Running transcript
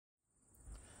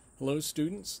Hello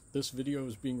students, this video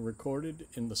is being recorded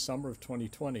in the summer of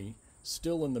 2020,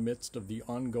 still in the midst of the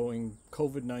ongoing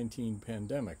COVID-19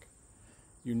 pandemic.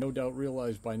 You no doubt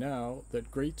realize by now that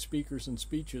great speakers and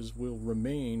speeches will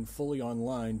remain fully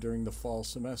online during the fall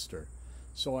semester,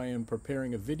 so I am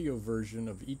preparing a video version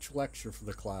of each lecture for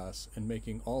the class and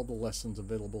making all the lessons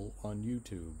available on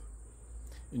YouTube.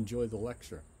 Enjoy the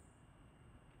lecture.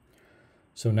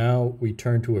 So now we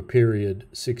turn to a period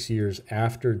 6 years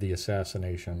after the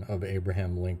assassination of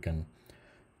Abraham Lincoln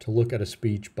to look at a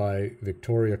speech by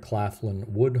Victoria Claflin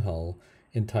Woodhull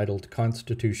entitled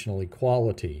Constitutional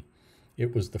Equality.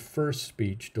 It was the first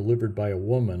speech delivered by a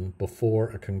woman before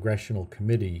a congressional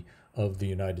committee of the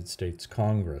United States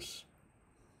Congress.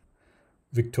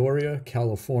 Victoria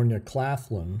California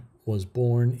Claflin was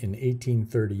born in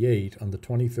 1838 on the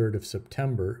 23rd of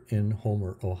September in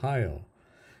Homer, Ohio.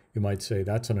 You might say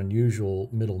that's an unusual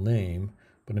middle name,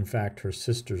 but in fact her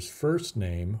sister's first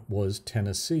name was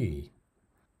Tennessee.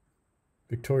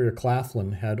 Victoria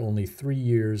Claflin had only 3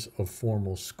 years of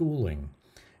formal schooling,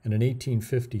 and in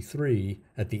 1853,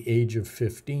 at the age of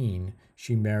 15,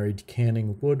 she married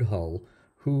Canning Woodhull,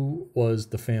 who was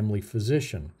the family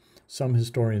physician. Some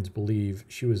historians believe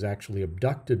she was actually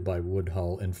abducted by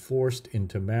Woodhull and forced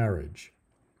into marriage.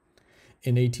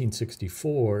 In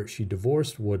 1864, she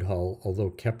divorced Woodhull,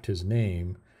 although kept his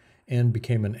name, and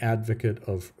became an advocate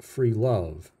of free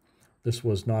love. This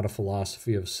was not a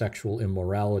philosophy of sexual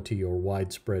immorality or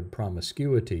widespread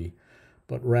promiscuity,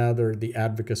 but rather the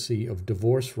advocacy of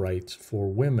divorce rights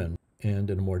for women,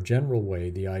 and in a more general way,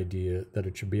 the idea that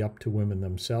it should be up to women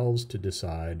themselves to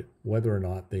decide whether or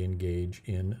not they engage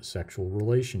in sexual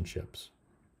relationships.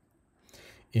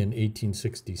 In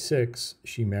 1866,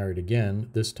 she married again,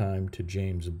 this time to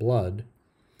James Blood,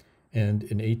 and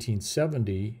in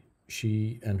 1870,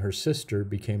 she and her sister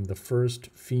became the first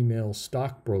female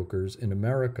stockbrokers in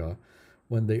America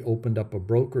when they opened up a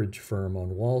brokerage firm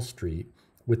on Wall Street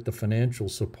with the financial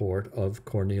support of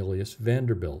Cornelius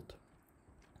Vanderbilt.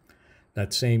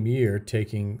 That same year,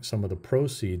 taking some of the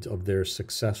proceeds of their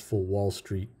successful Wall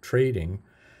Street trading,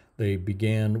 they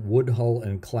began Woodhull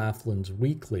and Claflin's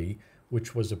Weekly,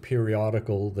 which was a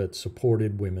periodical that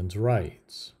supported women's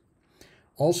rights.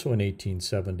 Also in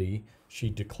 1870, she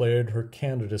declared her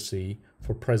candidacy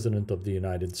for President of the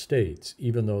United States,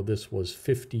 even though this was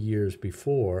 50 years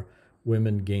before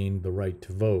women gained the right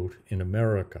to vote in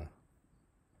America.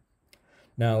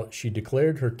 Now, she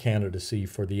declared her candidacy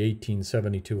for the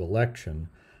 1872 election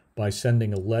by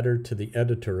sending a letter to the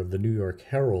editor of the New York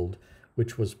Herald,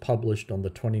 which was published on the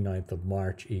 29th of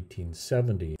March,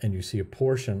 1870. And you see a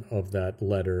portion of that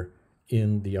letter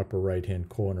in the upper right-hand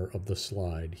corner of the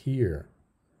slide here.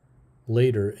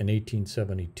 Later, in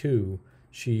 1872,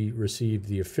 she received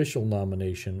the official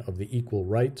nomination of the Equal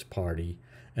Rights Party,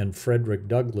 and Frederick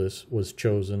Douglass was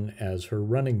chosen as her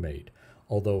running mate,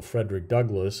 although Frederick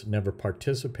Douglass never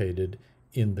participated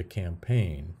in the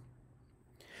campaign.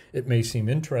 It may seem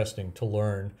interesting to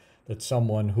learn that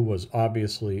someone who was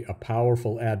obviously a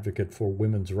powerful advocate for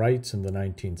women's rights in the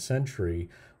 19th century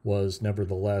was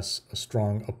nevertheless a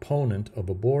strong opponent of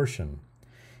abortion.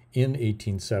 In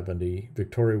 1870,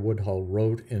 Victoria Woodhull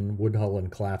wrote in Woodhull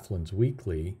and Claflin's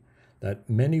Weekly that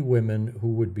many women who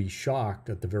would be shocked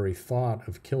at the very thought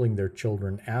of killing their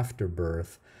children after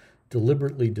birth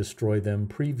deliberately destroy them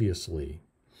previously.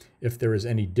 If there is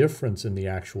any difference in the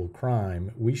actual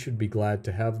crime, we should be glad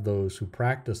to have those who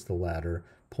practice the latter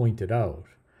pointed out.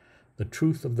 The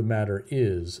truth of the matter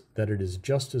is that it is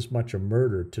just as much a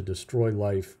murder to destroy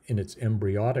life in its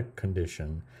embryonic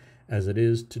condition as it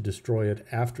is to destroy it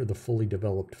after the fully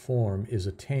developed form is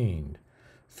attained,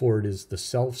 for it is the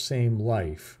selfsame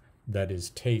life that is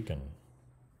taken.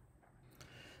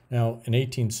 Now, in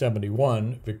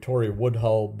 1871, Victoria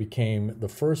Woodhull became the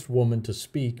first woman to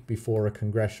speak before a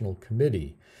congressional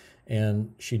committee,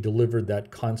 and she delivered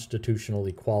that constitutional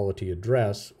equality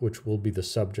address, which will be the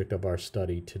subject of our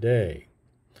study today.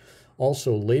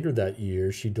 Also, later that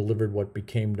year, she delivered what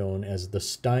became known as the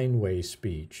Steinway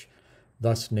speech,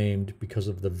 thus named because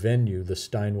of the venue, the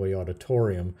Steinway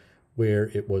Auditorium, where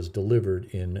it was delivered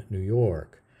in New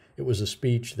York. It was a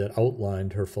speech that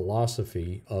outlined her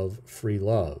philosophy of free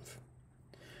love.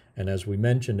 And as we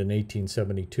mentioned, in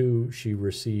 1872, she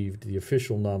received the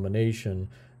official nomination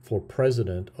for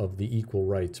president of the Equal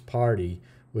Rights Party,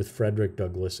 with Frederick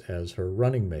Douglass as her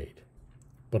running mate.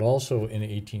 But also in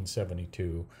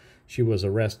 1872, she was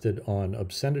arrested on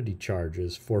obscenity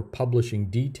charges for publishing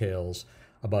details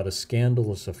about a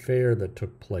scandalous affair that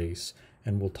took place,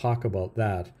 and we'll talk about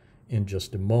that in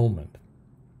just a moment.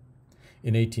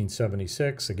 In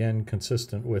 1876, again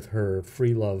consistent with her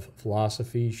free love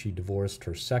philosophy, she divorced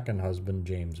her second husband,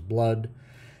 James Blood,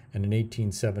 and in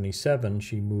 1877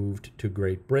 she moved to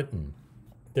Great Britain.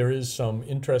 There is some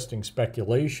interesting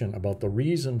speculation about the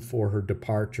reason for her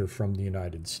departure from the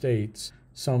United States.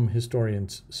 Some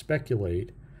historians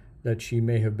speculate that she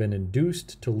may have been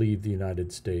induced to leave the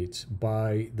United States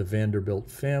by the Vanderbilt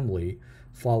family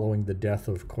following the death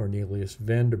of Cornelius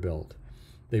Vanderbilt.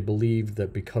 They believed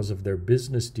that because of their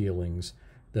business dealings,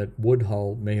 that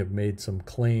Woodhull may have made some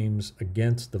claims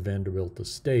against the Vanderbilt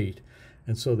estate,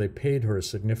 and so they paid her a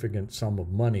significant sum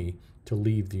of money to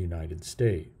leave the United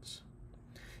States.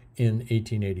 In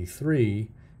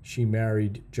 1883, she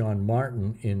married John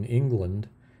Martin in England,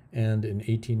 and in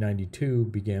 1892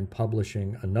 began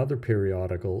publishing another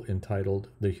periodical entitled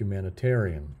The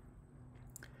Humanitarian.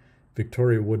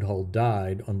 Victoria Woodhull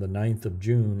died on the 9th of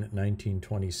June,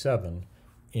 1927,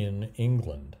 in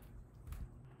England.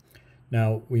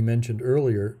 Now, we mentioned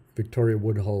earlier Victoria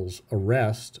Woodhull's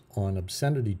arrest on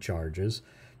obscenity charges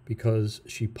because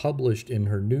she published in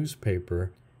her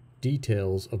newspaper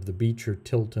details of the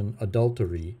Beecher-Tilton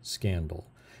adultery scandal.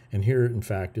 And here, in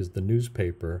fact, is the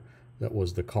newspaper that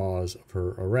was the cause of her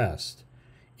arrest.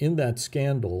 In that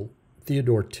scandal,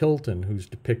 Theodore Tilton, who's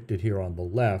depicted here on the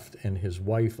left, and his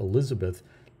wife Elizabeth,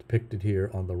 depicted here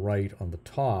on the right on the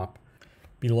top,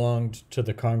 belonged to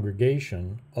the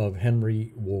congregation of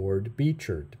Henry Ward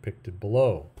Beecher, depicted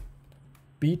below.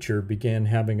 Beecher began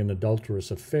having an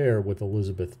adulterous affair with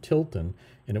Elizabeth Tilton,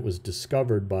 and it was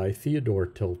discovered by Theodore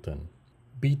Tilton.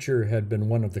 Beecher had been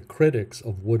one of the critics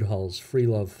of Woodhull's free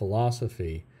love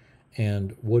philosophy,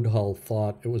 and Woodhull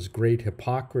thought it was great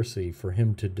hypocrisy for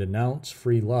him to denounce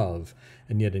free love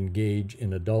and yet engage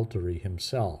in adultery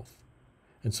himself.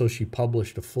 And so she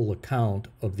published a full account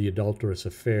of the adulterous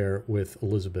affair with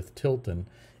Elizabeth Tilton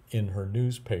in her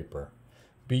newspaper.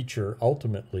 Beecher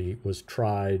ultimately was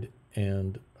tried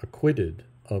and acquitted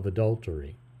of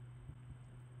adultery.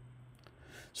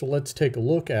 So let's take a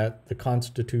look at the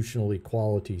constitutional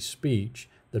equality speech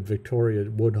that Victoria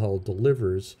Woodhull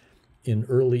delivers in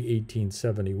early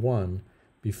 1871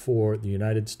 before the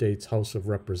United States House of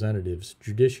Representatives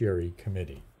Judiciary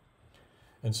Committee.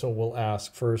 And so we'll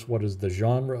ask first, what is the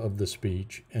genre of the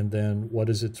speech, and then what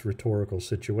is its rhetorical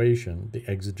situation, the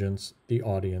exigence, the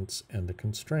audience, and the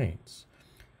constraints.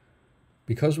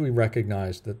 Because we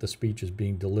recognize that the speech is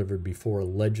being delivered before a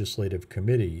legislative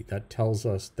committee, that tells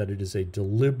us that it is a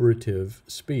deliberative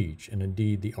speech, and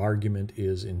indeed the argument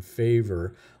is in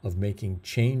favor of making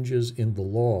changes in the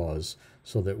laws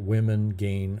so that women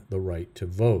gain the right to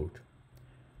vote.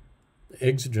 The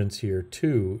exigence here,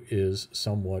 too, is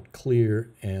somewhat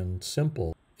clear and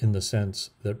simple in the sense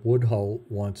that Woodhull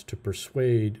wants to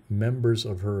persuade members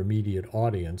of her immediate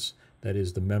audience, that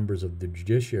is, the members of the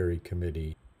Judiciary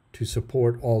Committee, to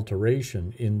support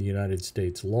alteration in the United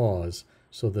States laws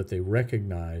so that they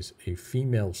recognize a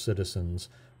female citizen's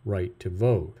right to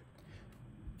vote.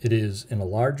 It is, in a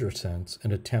larger sense,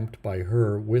 an attempt by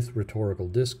her with rhetorical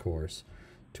discourse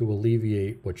to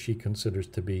alleviate what she considers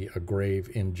to be a grave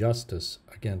injustice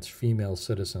against female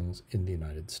citizens in the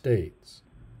United States.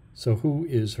 So who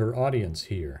is her audience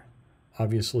here?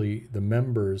 Obviously, the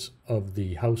members of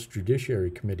the House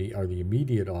Judiciary Committee are the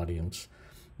immediate audience.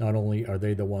 Not only are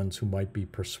they the ones who might be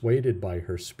persuaded by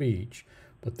her speech,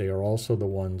 but they are also the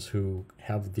ones who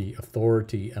have the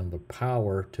authority and the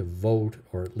power to vote,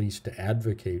 or at least to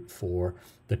advocate for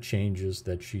the changes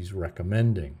that she's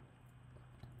recommending.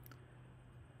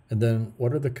 And then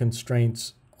what are the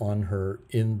constraints on her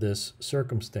in this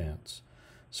circumstance?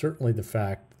 Certainly the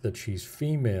fact that she's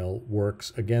female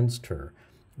works against her.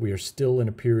 We are still in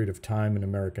a period of time in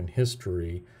American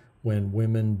history when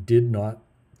women did not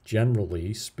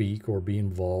generally speak or be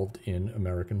involved in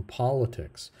American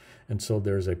politics. And so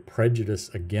there's a prejudice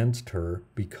against her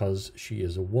because she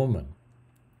is a woman.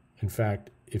 In fact,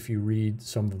 if you read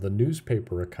some of the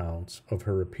newspaper accounts of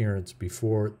her appearance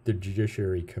before the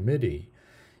Judiciary Committee,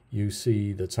 you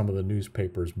see that some of the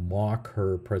newspapers mock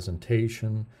her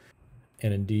presentation,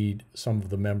 and indeed some of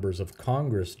the members of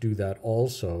Congress do that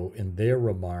also in their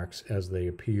remarks as they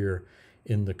appear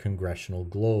in the Congressional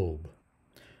Globe.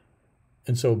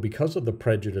 And so because of the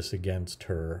prejudice against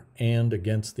her and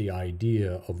against the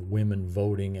idea of women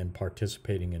voting and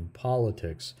participating in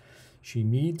politics, she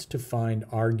needs to find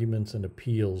arguments and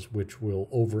appeals which will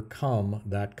overcome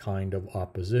that kind of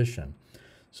opposition.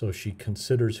 So she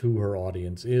considers who her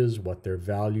audience is, what their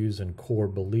values and core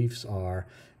beliefs are,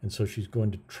 and so she's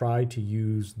going to try to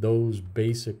use those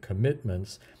basic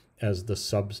commitments as the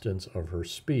substance of her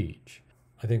speech.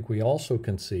 I think we also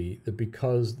can see that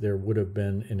because there would have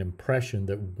been an impression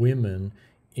that women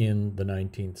in the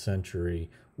 19th century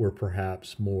were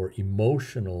perhaps more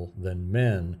emotional than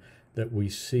men, that we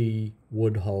see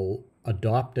Woodhull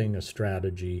adopting a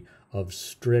strategy of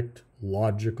strict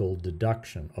logical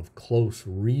deduction, of close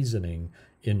reasoning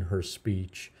in her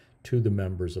speech to the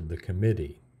members of the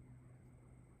committee.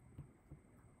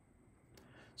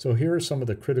 So here are some of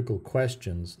the critical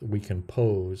questions that we can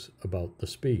pose about the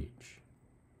speech.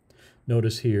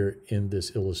 Notice here in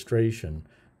this illustration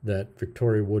that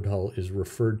Victoria Woodhull is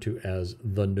referred to as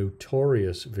the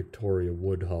notorious Victoria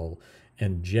Woodhull,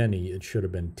 and Jenny, it should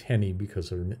have been Tenny because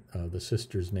the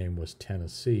sister's name was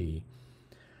Tennessee.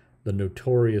 The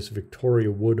notorious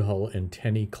Victoria Woodhull and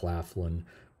Tenny Claflin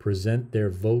present their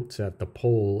votes at the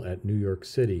poll at New York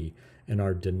City and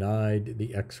are denied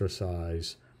the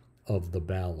exercise of the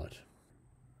ballot.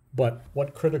 But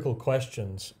what critical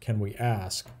questions can we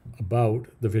ask about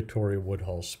the Victoria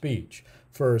Woodhull speech?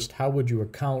 First, how would you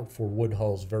account for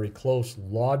Woodhull's very close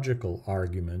logical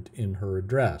argument in her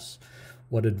address?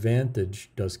 What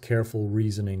advantage does careful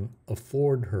reasoning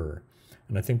afford her?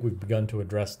 And I think we've begun to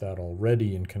address that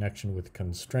already in connection with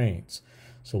constraints.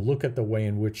 So look at the way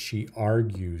in which she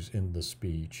argues in the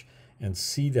speech and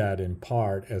see that in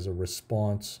part as a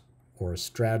response or a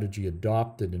strategy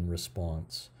adopted in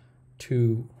response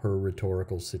to her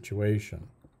rhetorical situation.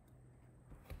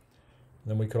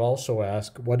 Then we could also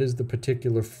ask, what is the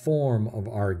particular form of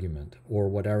argument, or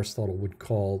what Aristotle would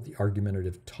call the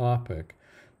argumentative topic,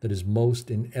 that is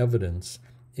most in evidence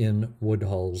in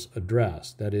Woodhull's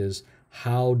address? That is,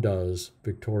 how does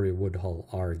Victoria Woodhull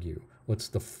argue? What's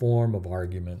the form of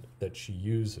argument that she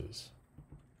uses?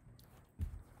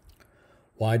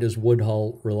 Why does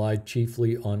Woodhull rely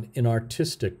chiefly on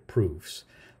inartistic proofs?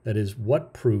 That is,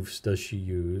 what proofs does she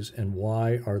use and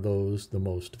why are those the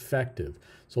most effective?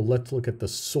 So let's look at the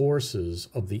sources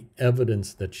of the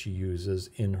evidence that she uses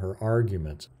in her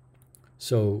arguments.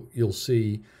 So you'll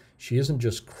see she isn't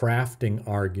just crafting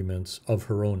arguments of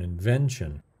her own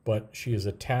invention, but she is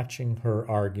attaching her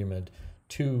argument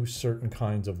to certain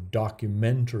kinds of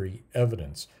documentary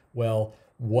evidence. Well,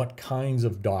 what kinds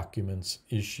of documents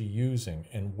is she using,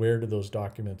 and where do those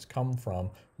documents come from?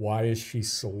 Why is she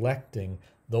selecting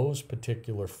those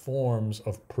particular forms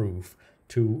of proof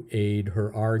to aid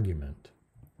her argument?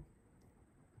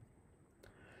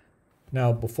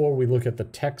 Now, before we look at the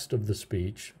text of the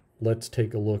speech, let's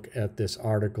take a look at this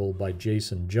article by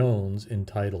Jason Jones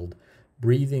entitled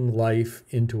 "Breathing Life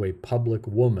into a Public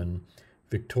Woman,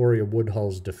 Victoria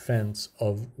Woodhull's Defense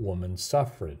of Woman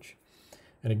Suffrage."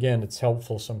 And again, it's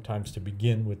helpful sometimes to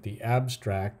begin with the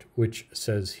abstract, which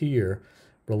says here,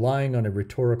 relying on a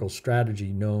rhetorical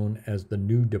strategy known as the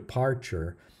New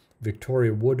Departure,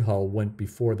 Victoria Woodhull went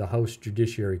before the House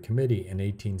Judiciary Committee in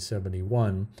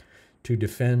 1871 to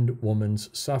defend woman's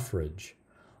suffrage.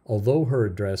 Although her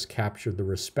address captured the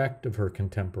respect of her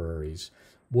contemporaries,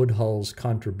 Woodhull's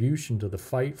contribution to the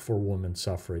fight for women's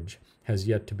suffrage has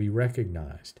yet to be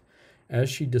recognized. As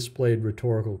she displayed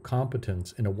rhetorical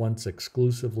competence in a once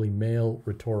exclusively male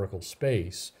rhetorical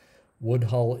space,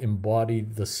 Woodhull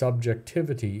embodied the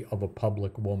subjectivity of a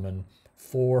public woman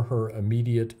for her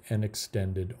immediate and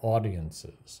extended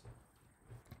audiences.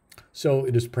 So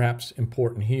it is perhaps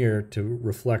important here to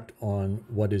reflect on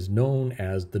what is known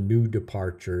as the New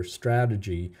Departure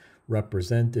strategy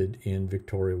represented in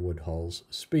Victoria Woodhull's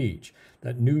speech.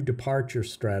 That New Departure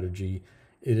strategy,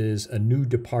 it is a new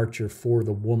departure for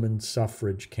the woman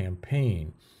suffrage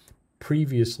campaign.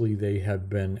 Previously, they have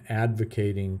been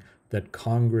advocating that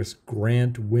Congress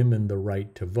grant women the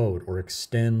right to vote or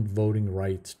extend voting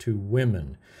rights to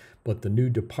women. But the New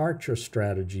Departure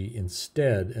strategy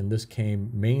instead, and this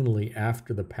came mainly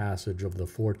after the passage of the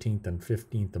 14th and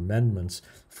 15th Amendments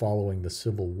following the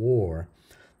Civil War,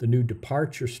 the New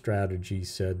Departure strategy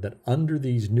said that under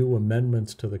these new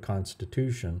amendments to the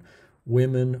Constitution,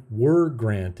 women were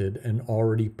granted and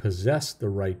already possessed the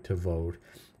right to vote.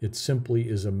 It simply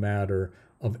is a matter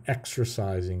of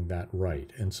exercising that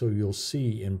right. And so you'll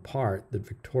see in part that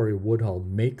Victoria Woodhull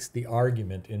makes the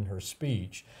argument in her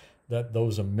speech that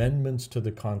those amendments to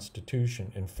the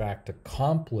Constitution, in fact,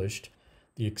 accomplished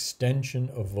the extension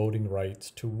of voting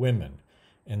rights to women.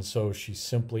 And so she's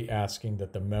simply asking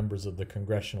that the members of the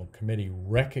Congressional Committee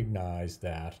recognize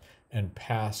that and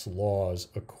pass laws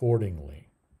accordingly.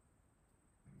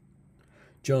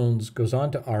 Jones goes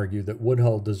on to argue that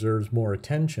Woodhull deserves more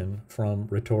attention from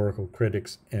rhetorical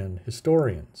critics and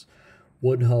historians.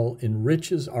 Woodhull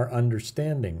enriches our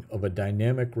understanding of a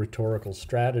dynamic rhetorical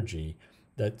strategy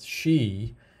that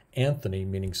she, Anthony,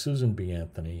 meaning Susan B.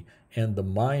 Anthony, and the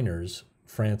minors,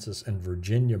 Francis and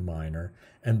Virginia Minor,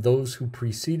 and those who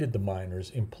preceded the minors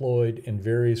employed in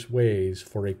various ways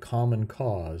for a common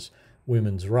cause,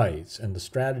 women's rights. And the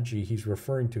strategy he's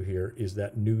referring to here is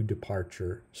that new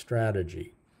departure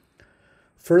strategy.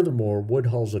 Furthermore,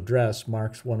 Woodhull's address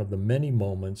marks one of the many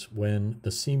moments when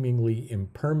the seemingly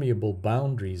impermeable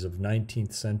boundaries of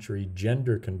 19th century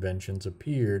gender conventions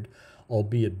appeared,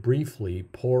 albeit briefly,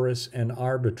 porous and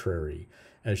arbitrary,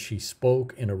 as she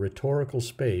spoke in a rhetorical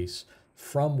space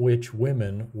from which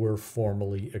women were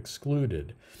formally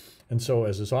excluded. And so,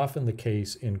 as is often the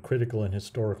case in critical and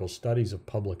historical studies of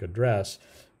public address,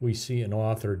 we see an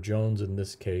author, Jones in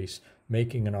this case,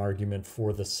 making an argument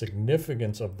for the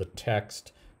significance of the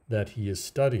text that he is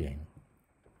studying.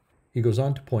 He goes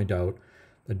on to point out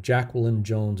that Jacqueline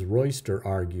Jones Royster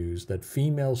argues that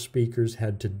female speakers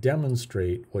had to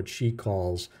demonstrate what she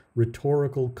calls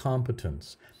rhetorical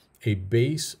competence, a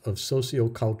base of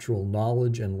sociocultural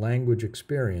knowledge and language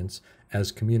experience,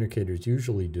 as communicators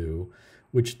usually do,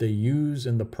 which they use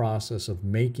in the process of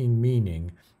making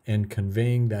meaning and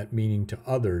conveying that meaning to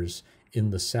others in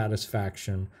the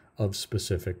satisfaction of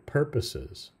specific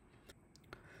purposes.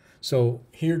 So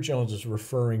here Jones is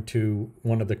referring to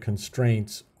one of the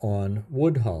constraints on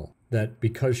Woodhull, that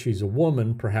because she's a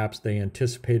woman, perhaps they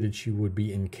anticipated she would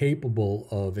be incapable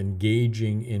of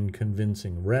engaging in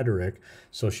convincing rhetoric,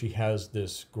 so she has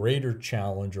this greater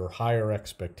challenge or higher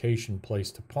expectation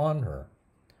placed upon her.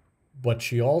 But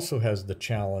she also has the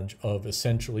challenge of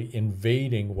essentially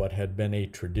invading what had been a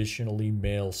traditionally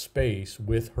male space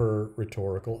with her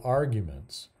rhetorical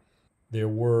arguments. There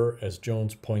were, as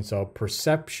Jones points out,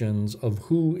 perceptions of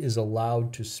who is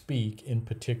allowed to speak in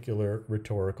particular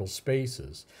rhetorical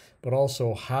spaces, but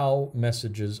also how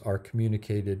messages are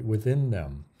communicated within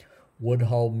them.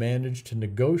 Woodhull managed to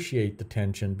negotiate the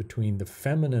tension between the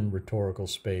feminine rhetorical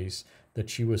space that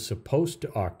she was supposed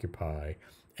to occupy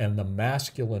and the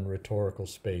masculine rhetorical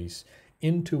space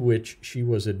into which she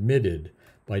was admitted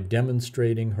by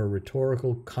demonstrating her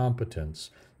rhetorical competence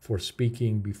for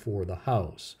speaking before the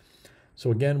House. So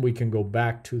again, we can go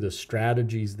back to the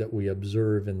strategies that we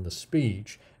observe in the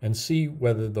speech and see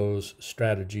whether those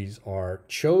strategies are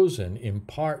chosen in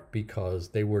part because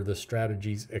they were the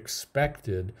strategies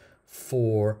expected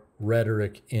for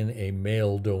rhetoric in a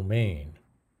male domain.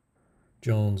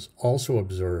 Jones also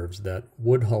observes that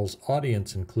Woodhull's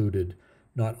audience included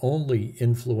not only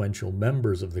influential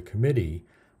members of the committee,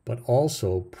 but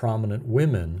also prominent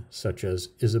women such as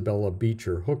Isabella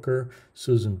Beecher Hooker,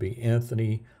 Susan B.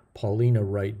 Anthony, Paulina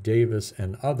Wright Davis,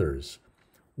 and others.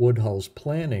 Woodhull's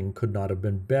planning could not have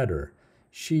been better.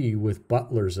 She, with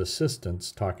Butler's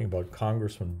assistance, talking about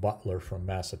Congressman Butler from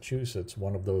Massachusetts,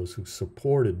 one of those who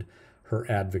supported her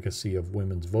advocacy of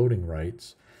women's voting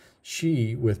rights,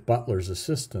 she, with Butler's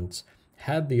assistance,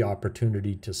 had the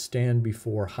opportunity to stand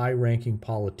before high-ranking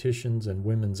politicians and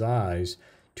women's eyes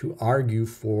to argue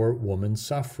for woman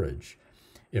suffrage.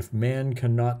 If man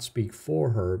cannot speak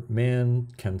for her, man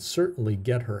can certainly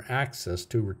get her access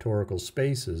to rhetorical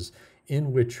spaces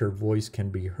in which her voice can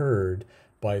be heard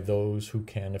by those who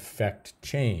can effect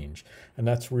change. And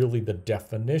that's really the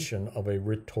definition of a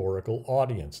rhetorical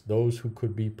audience, those who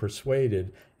could be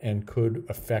persuaded and could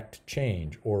effect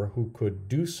change, or who could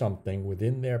do something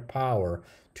within their power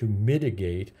to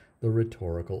mitigate the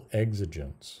rhetorical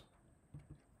exigence.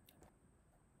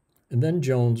 And then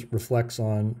Jones reflects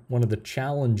on one of the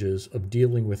challenges of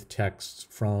dealing with texts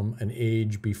from an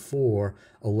age before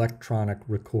electronic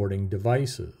recording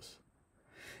devices.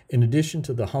 In addition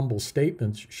to the humble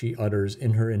statements she utters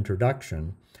in her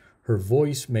introduction, her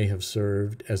voice may have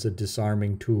served as a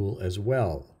disarming tool as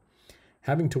well.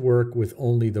 Having to work with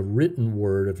only the written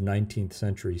word of 19th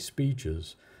century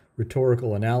speeches,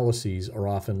 rhetorical analyses are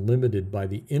often limited by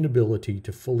the inability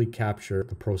to fully capture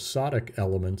the prosodic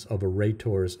elements of a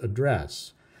rhetor's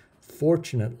address.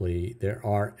 Fortunately, there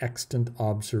are extant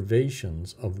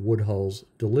observations of Woodhull's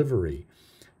delivery,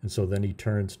 and so then he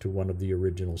turns to one of the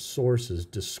original sources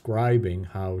describing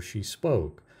how she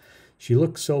spoke. She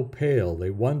looked so pale,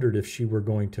 they wondered if she were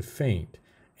going to faint,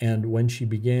 and when she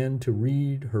began to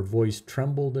read, her voice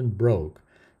trembled and broke.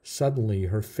 Suddenly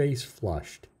her face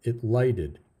flushed, it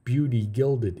lighted, beauty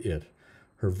gilded it.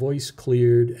 Her voice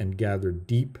cleared and gathered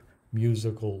deep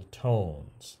musical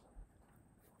tones.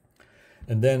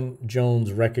 And then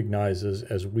Jones recognizes,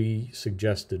 as we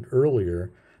suggested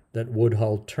earlier, that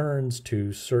Woodhull turns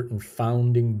to certain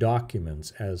founding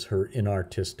documents as her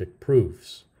inartistic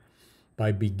proofs.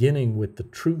 By beginning with the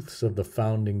truths of the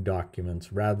founding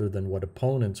documents rather than what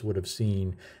opponents would have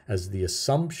seen as the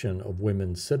assumption of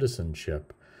women's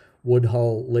citizenship,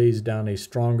 Woodhull lays down a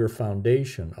stronger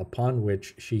foundation upon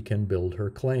which she can build her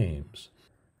claims.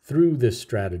 Through this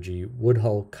strategy,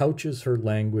 Woodhull couches her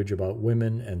language about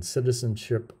women and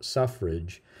citizenship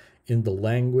suffrage in the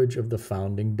language of the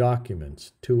founding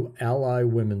documents, to ally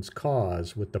women's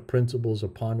cause with the principles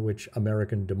upon which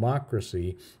American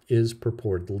democracy is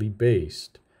purportedly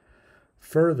based.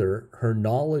 Further, her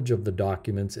knowledge of the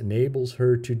documents enables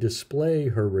her to display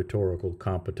her rhetorical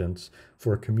competence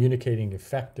for communicating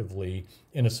effectively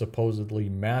in a supposedly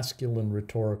masculine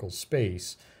rhetorical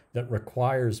space that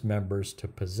requires members to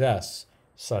possess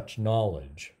such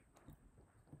knowledge.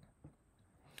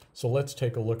 So let's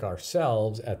take a look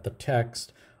ourselves at the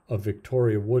text of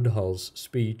Victoria Woodhull's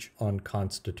speech on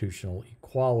constitutional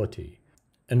equality.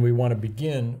 And we want to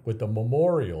begin with the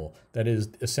memorial, that is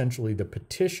essentially the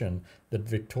petition that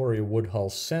Victoria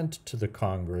Woodhull sent to the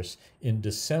Congress in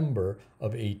December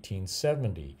of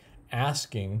 1870,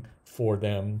 asking for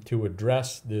them to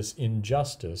address this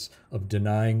injustice of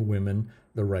denying women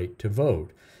the right to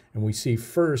vote. And we see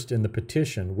first in the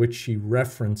petition, which she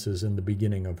references in the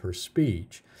beginning of her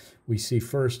speech, we see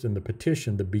first in the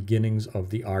petition the beginnings of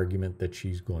the argument that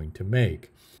she's going to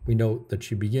make. We note that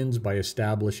she begins by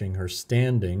establishing her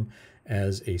standing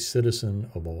as a citizen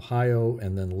of Ohio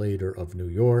and then later of New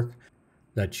York,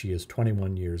 that she is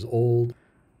 21 years old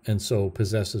and so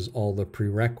possesses all the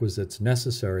prerequisites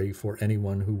necessary for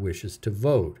anyone who wishes to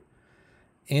vote.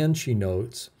 And she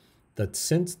notes that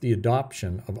since the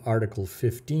adoption of Article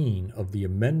 15 of the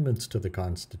amendments to the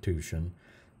Constitution,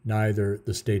 neither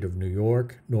the state of New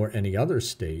York nor any other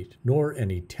state nor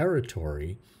any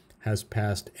territory has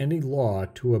passed any law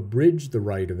to abridge the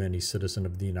right of any citizen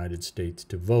of the United States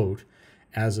to vote,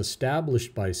 as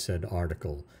established by said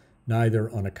article, neither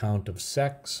on account of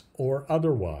sex or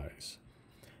otherwise.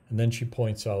 And then she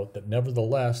points out that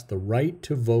nevertheless, the right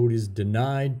to vote is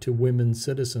denied to women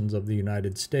citizens of the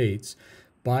United States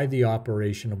by the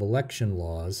operation of election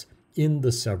laws in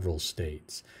the several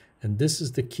states. And this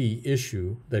is the key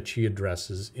issue that she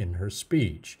addresses in her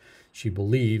speech. She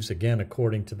believes, again,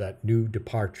 according to that new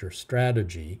departure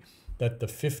strategy, that the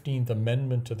 15th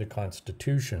Amendment to the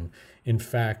Constitution, in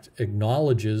fact,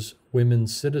 acknowledges women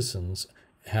citizens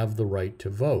have the right to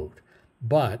vote.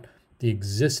 But the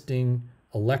existing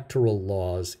electoral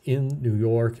laws in New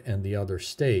York and the other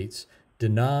states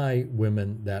deny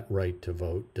women that right to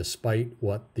vote, despite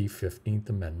what the 15th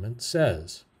Amendment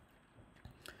says.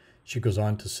 She goes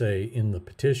on to say in the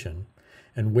petition,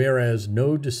 and whereas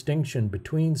no distinction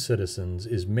between citizens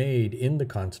is made in the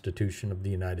Constitution of the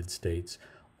United States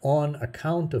on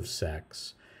account of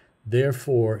sex,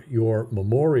 therefore your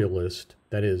memorialist,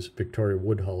 that is Victoria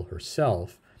Woodhull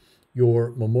herself,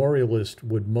 your memorialist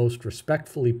would most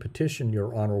respectfully petition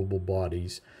your honorable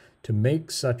bodies to make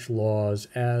such laws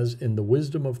as in the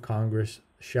wisdom of Congress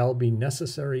shall be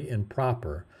necessary and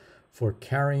proper for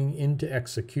carrying into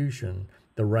execution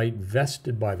the right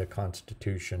vested by the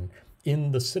Constitution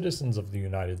in the citizens of the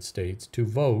United States to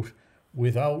vote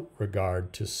without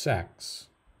regard to sex.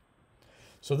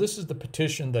 So this is the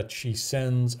petition that she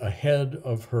sends ahead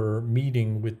of her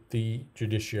meeting with the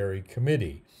Judiciary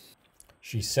Committee.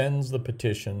 She sends the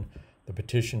petition. The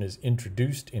petition is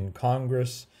introduced in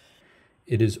Congress.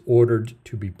 It is ordered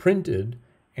to be printed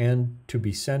and to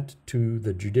be sent to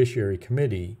the Judiciary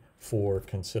Committee for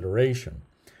consideration.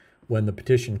 When the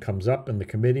petition comes up in the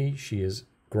committee, she is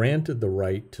granted the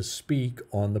right to speak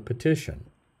on the petition.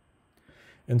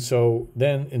 And so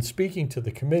then in speaking to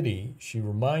the committee, she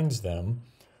reminds them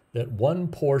that one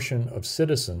portion of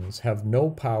citizens have no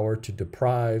power to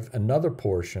deprive another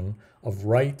portion of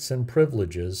rights and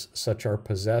privileges such are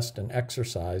possessed and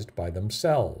exercised by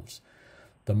themselves.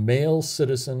 The male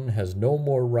citizen has no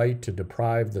more right to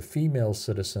deprive the female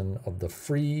citizen of the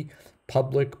free,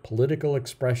 public, political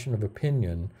expression of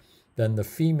opinion than the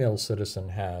female citizen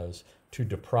has to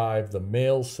deprive the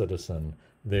male citizen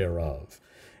thereof.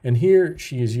 And here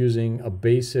she is using a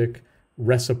basic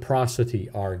reciprocity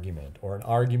argument, or an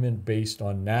argument based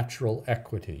on natural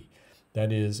equity.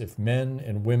 That is, if men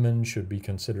and women should be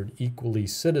considered equally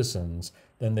citizens,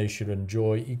 then they should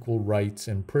enjoy equal rights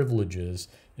and privileges,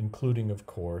 including, of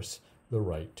course, the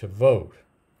right to vote.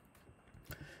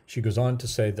 She goes on to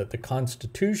say that the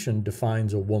Constitution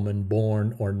defines a woman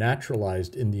born or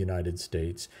naturalized in the United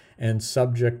States and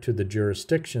subject to the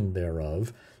jurisdiction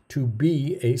thereof to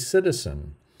be a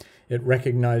citizen. It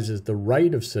recognizes the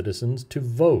right of citizens to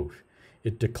vote.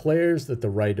 It declares that the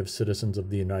right of citizens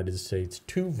of the United States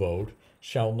to vote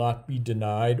shall not be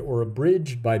denied or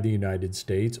abridged by the United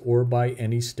States or by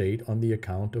any state on the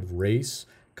account of race,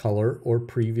 color, or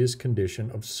previous condition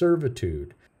of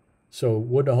servitude. So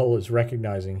Woodhull is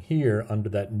recognizing here under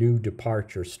that new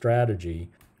departure strategy,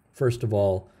 first of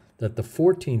all, that the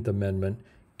 14th Amendment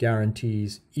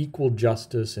guarantees equal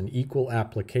justice and equal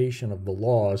application of the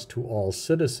laws to all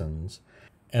citizens,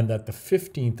 and that the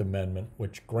 15th Amendment,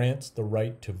 which grants the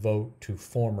right to vote to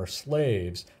former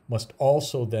slaves, must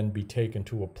also then be taken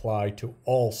to apply to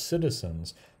all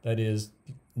citizens. That is,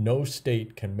 no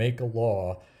state can make a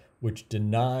law which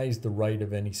denies the right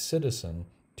of any citizen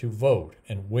to vote,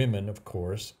 and women, of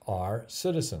course, are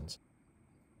citizens.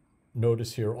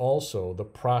 Notice here also the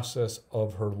process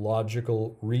of her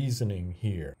logical reasoning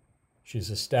here. She's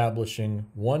establishing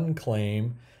one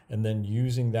claim and then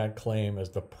using that claim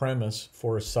as the premise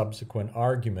for a subsequent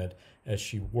argument as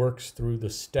she works through the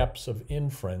steps of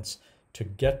inference to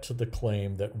get to the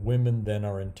claim that women then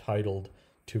are entitled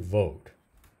to vote.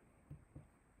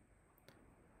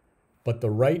 But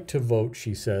the right to vote,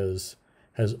 she says,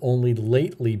 has only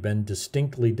lately been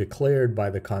distinctly declared by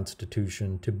the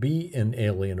Constitution to be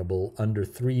inalienable under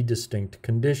three distinct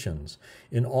conditions,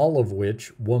 in all of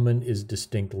which woman is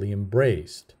distinctly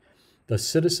embraced. The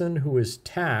citizen who is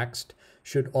taxed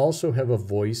should also have a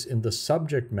voice in the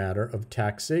subject matter of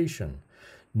taxation.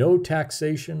 No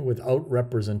taxation without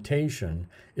representation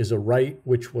is a right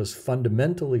which was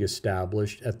fundamentally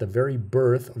established at the very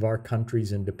birth of our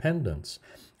country's independence.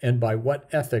 And by what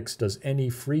ethics does any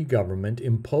free government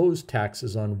impose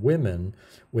taxes on women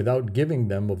without giving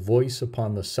them a voice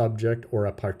upon the subject or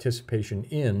a participation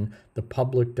in the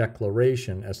public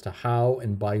declaration as to how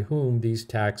and by whom these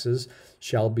taxes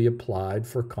shall be applied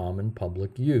for common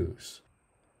public use?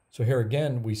 So here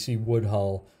again, we see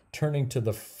Woodhull turning to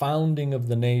the founding of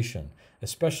the nation,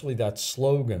 especially that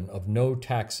slogan of no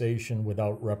taxation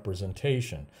without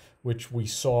representation, which we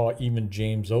saw even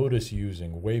James Otis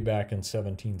using way back in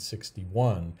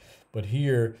 1761, but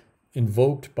here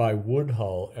invoked by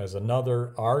Woodhull as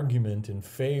another argument in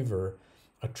favor,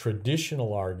 a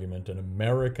traditional argument, an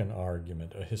American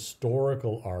argument, a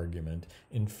historical argument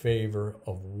in favor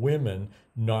of women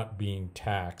not being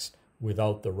taxed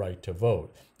without the right to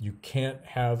vote. You can't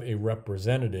have a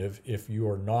representative if you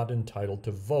are not entitled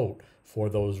to vote for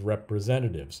those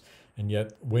representatives. And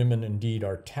yet women indeed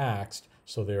are taxed,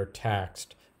 so they are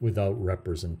taxed without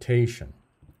representation.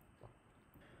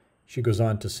 She goes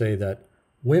on to say that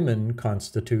women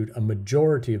constitute a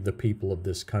majority of the people of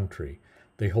this country.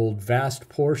 They hold vast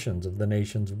portions of the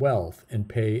nation's wealth and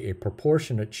pay a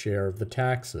proportionate share of the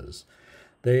taxes.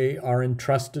 They are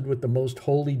entrusted with the most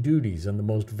holy duties and the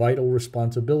most vital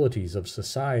responsibilities of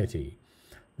society.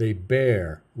 They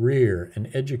bear, rear, and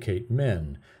educate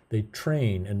men. They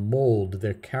train and mold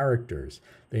their characters.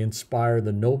 They inspire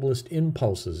the noblest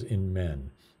impulses in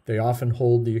men. They often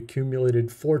hold the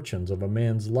accumulated fortunes of a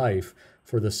man's life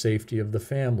for the safety of the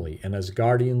family and as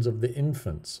guardians of the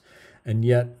infants. And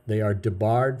yet they are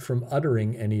debarred from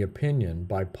uttering any opinion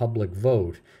by public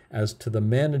vote as to the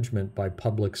management by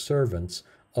public servants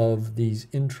of these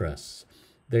interests.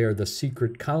 They are the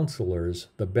secret counselors,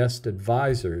 the best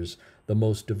advisors, the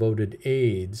most devoted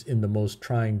aides in the most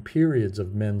trying periods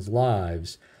of men's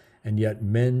lives, and yet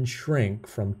men shrink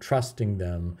from trusting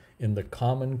them in the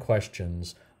common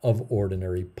questions of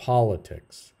ordinary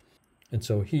politics. And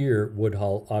so here,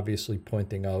 Woodhull obviously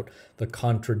pointing out the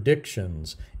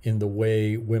contradictions in the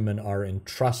way women are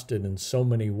entrusted in so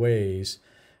many ways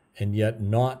and yet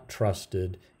not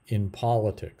trusted in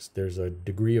politics. There's a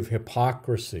degree of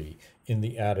hypocrisy in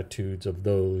the attitudes of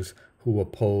those who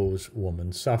oppose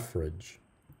woman suffrage.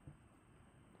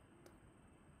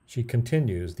 She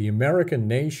continues, the American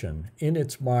nation, in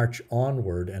its march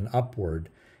onward and upward,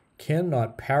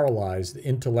 cannot paralyze the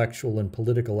intellectual and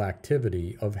political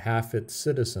activity of half its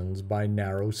citizens by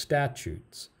narrow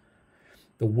statutes.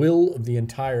 The will of the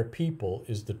entire people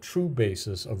is the true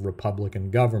basis of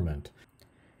republican government,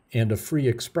 and a free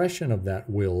expression of that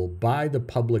will by the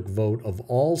public vote of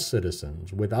all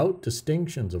citizens without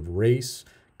distinctions of race,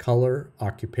 color,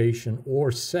 occupation,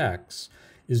 or sex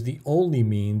is the only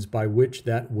means by which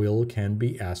that will can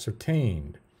be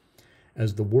ascertained.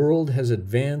 As the world has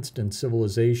advanced in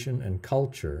civilization and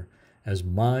culture, as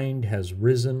mind has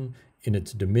risen in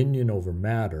its dominion over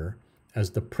matter,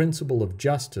 as the principle of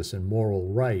justice and moral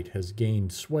right has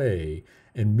gained sway,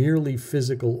 and merely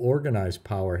physical organized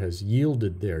power has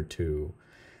yielded thereto,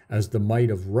 as the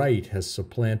might of right has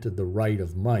supplanted the right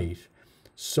of might,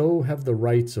 so have the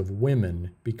rights of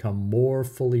women become more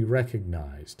fully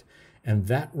recognized, and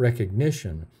that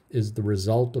recognition is the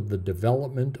result of the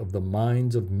development of the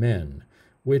minds of men,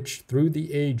 which through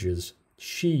the ages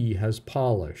she has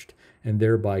polished, and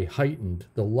thereby heightened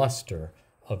the luster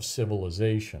of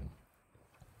civilization.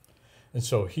 And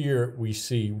so here we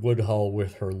see Woodhull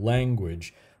with her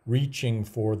language reaching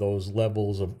for those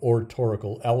levels of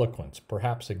oratorical eloquence,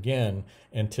 perhaps again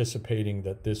anticipating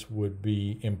that this would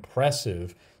be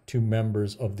impressive to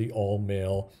members of the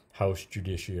all-male House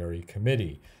Judiciary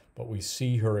Committee. but we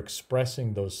see her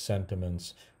expressing those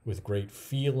sentiments with great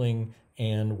feeling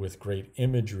and with great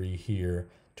imagery here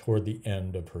toward the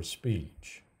end of her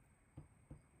speech.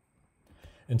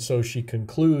 And so she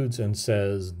concludes and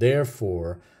says,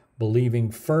 therefore, believing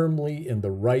firmly in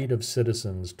the right of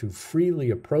citizens to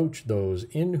freely approach those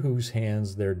in whose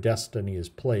hands their destiny is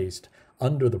placed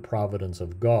under the providence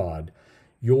of God,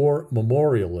 your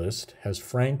memorialist has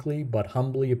frankly but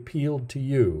humbly appealed to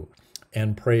you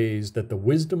and prays that the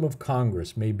wisdom of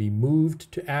Congress may be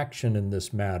moved to action in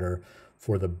this matter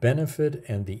for the benefit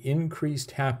and the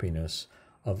increased happiness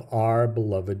of our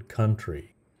beloved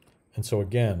country. And so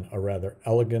again, a rather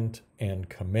elegant and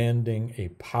commanding, a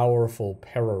powerful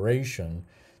peroration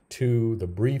to the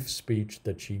brief speech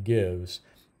that she gives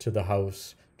to the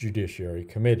House Judiciary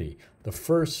Committee, the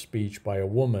first speech by a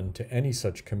woman to any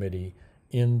such committee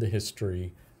in the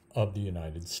history of the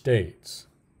United States.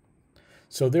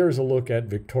 So there's a look at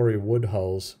Victoria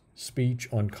Woodhull's speech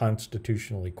on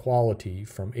constitutional equality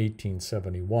from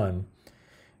 1871.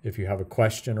 If you have a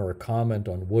question or a comment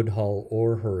on Woodhull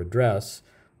or her address,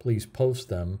 please post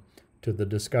them to the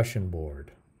discussion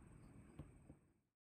board.